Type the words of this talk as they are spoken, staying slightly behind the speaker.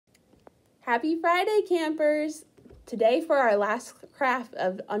Happy Friday, campers! Today for our last craft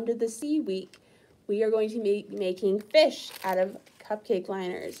of Under the Sea Week, we are going to be making fish out of cupcake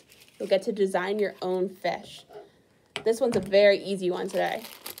liners. You'll get to design your own fish. This one's a very easy one today.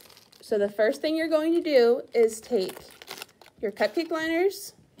 So the first thing you're going to do is take your cupcake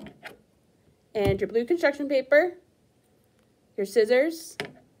liners and your blue construction paper, your scissors,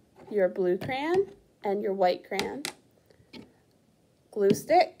 your blue crayon, and your white crayon, glue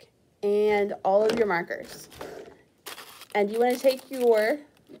stick, and all of your markers. And you want to take your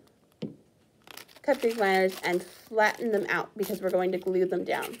cupcake liners and flatten them out because we're going to glue them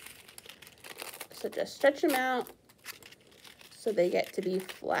down. So just stretch them out so they get to be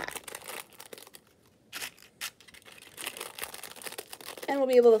flat. And we'll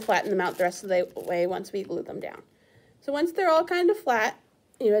be able to flatten them out the rest of the way once we glue them down. So once they're all kind of flat,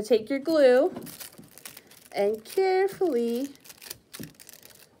 you're going to take your glue and carefully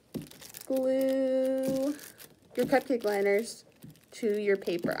glue your cupcake liners to your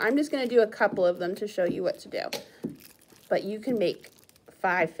paper. I'm just going to do a couple of them to show you what to do. But you can make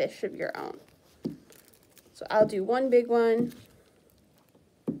 5 fish of your own. So I'll do one big one.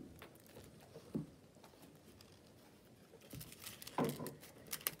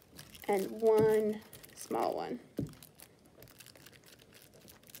 And one small one.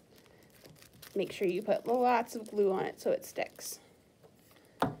 Make sure you put lots of glue on it so it sticks.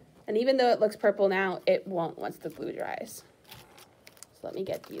 And even though it looks purple now, it won't once the glue dries. So let me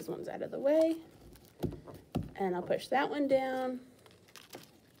get these ones out of the way. And I'll push that one down.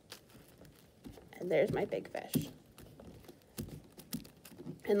 And there's my big fish.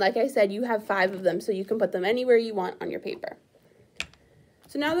 And like I said, you have 5 of them, so you can put them anywhere you want on your paper.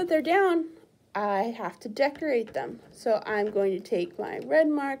 So now that they're down, I have to decorate them. So I'm going to take my red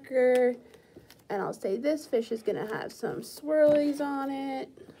marker, and I'll say this fish is gonna have some swirlies on it.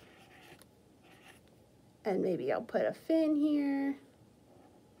 And maybe I'll put a fin here.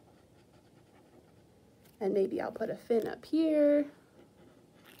 And maybe I'll put a fin up here.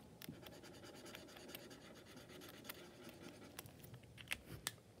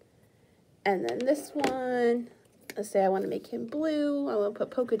 And then this one, let's say I want to make him blue. I want to put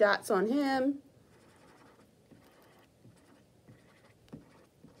polka dots on him.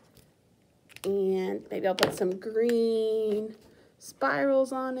 And maybe I'll put some green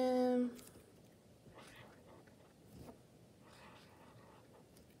spirals on him.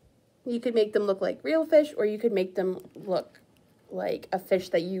 You could make them look like real fish, or you could make them look like a fish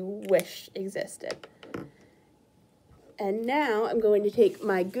that you wish existed. And now I'm going to take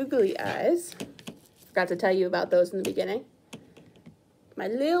my googly eyes. Forgot to tell you about those in the beginning. My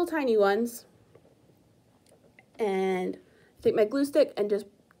little tiny ones. And take my glue stick and just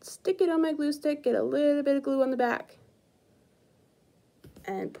stick it on my glue stick, get a little bit of glue on the back,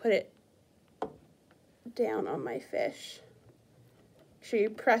 and put it down on my fish. Make sure you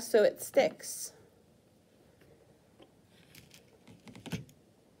press so it sticks.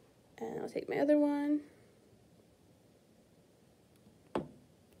 And I'll take my other one.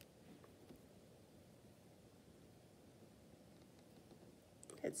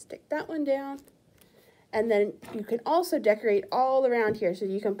 And stick that one down. And then you can also decorate all around here. So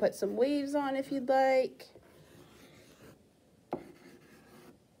you can put some waves on if you'd like.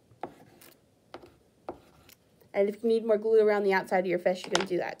 And if you need more glue around the outside of your fish, you can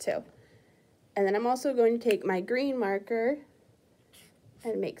do that too. And then I'm also going to take my green marker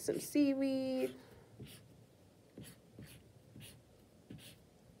and make some seaweed.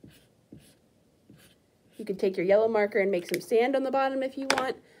 You could take your yellow marker and make some sand on the bottom if you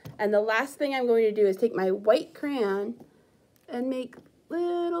want. And the last thing I'm going to do is take my white crayon and make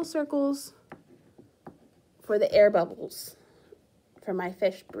little circles for the air bubbles for my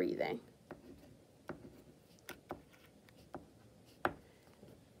fish breathing.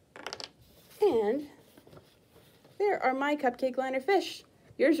 And there are my cupcake liner fish.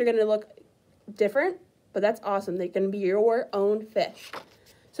 Yours are going to look different, but that's awesome. They're going to be your own fish.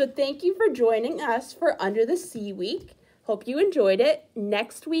 So thank you for joining us for Under the Sea Week. Hope you enjoyed it.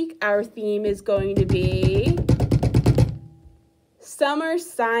 Next week, our theme is going to be summer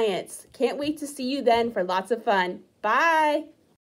science. Can't wait to see you then for lots of fun. Bye.